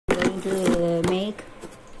going to make.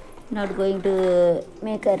 Not going to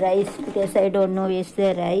make a rice because I don't know where's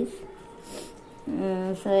the rice.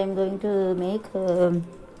 So I'm going to make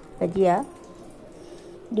bhajia.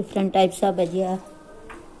 Different types of bhajia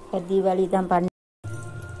for Diwali than pan.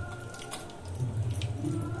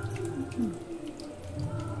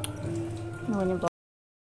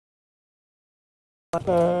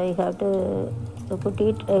 I have to put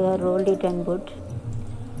it, I have rolled it and put.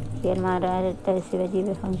 Here Maharaj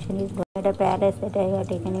Shivaji function is going at a palace that I have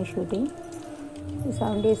taken a shooting. The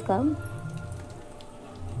sound is come.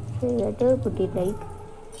 So you have to put it like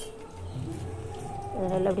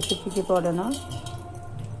I love to chichi powder now.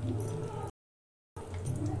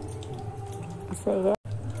 So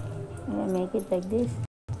I make it like this.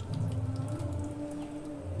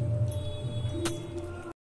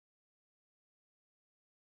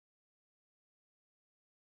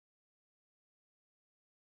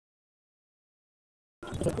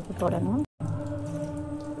 Powder now.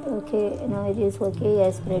 Okay, now it is okay.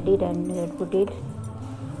 I spread it and put it.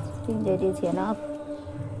 I think that is enough.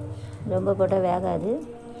 Romba potta vagadu.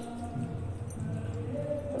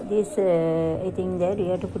 This I think that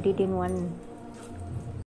you have to put it in one.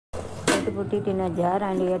 You have to put it in a jar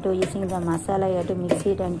and you have to using the masala. You have to mix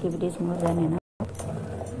it and keep it more than enough.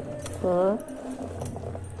 So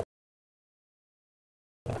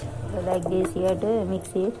like this, you have to mix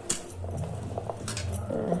it.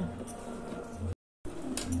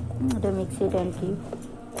 To mix it and keep.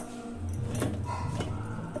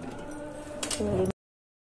 So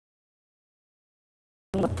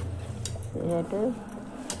you have to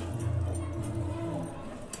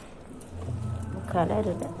color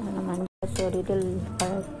it. So little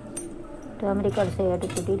turmeric also you have to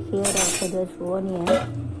put it here. Also there's onion.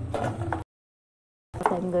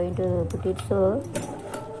 I'm going to put it so.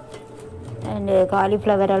 And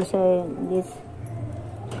cauliflower also. This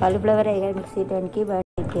cauliflower I can mix it and keep and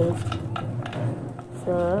taste.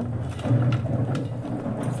 So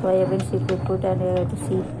soya beans if you put and you have to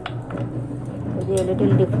see a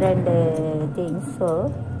little different things. So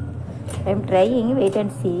I'm trying, wait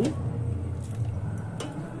and see.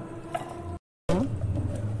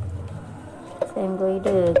 So I'm going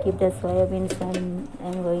to keep the soya beans and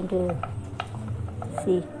I'm going to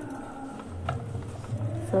see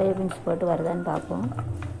soya beans போட்டு வருதான்னு பார்ப்போம்.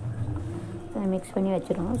 Mix பண்ணி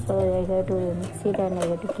வச்சிரோம். So I have to mix it and I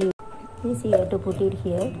have to keep this. You have to put it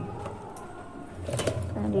here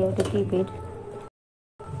and you have to keep it.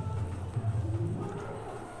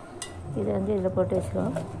 இது வந்து இதில் போட்டு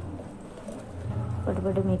வச்சிரோம்.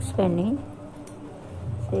 போட்டு mix பண்ணி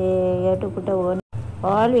so you have to put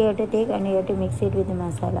all you have to take and you have to mix it with the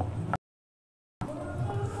masala.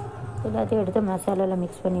 எல்லாத்தையும் எடுத்து மசாலாவில்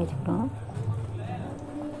mix பண்ணி வச்சுக்கிறோம்.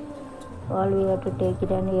 All we have to take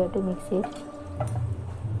it and we have to mix it.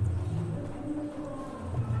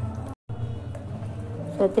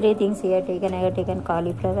 So 3 things we have taken. I have taken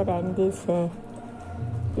cauliflower and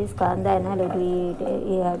this kanda and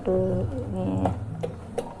we have to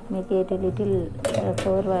make it a little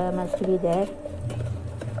flour must be there.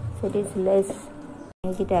 So it is less.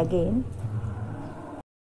 Make it again.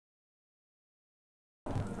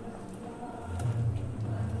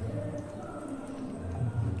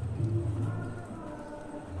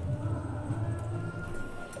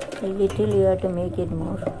 A little you have to make it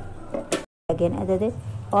more. Again,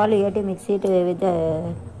 all you have to mix it with the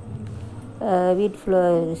wheat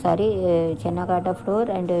flour, chana kata flour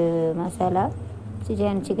and masala,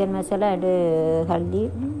 chicken masala and haldi,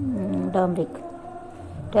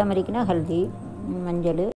 turmeric na haldi, manjal.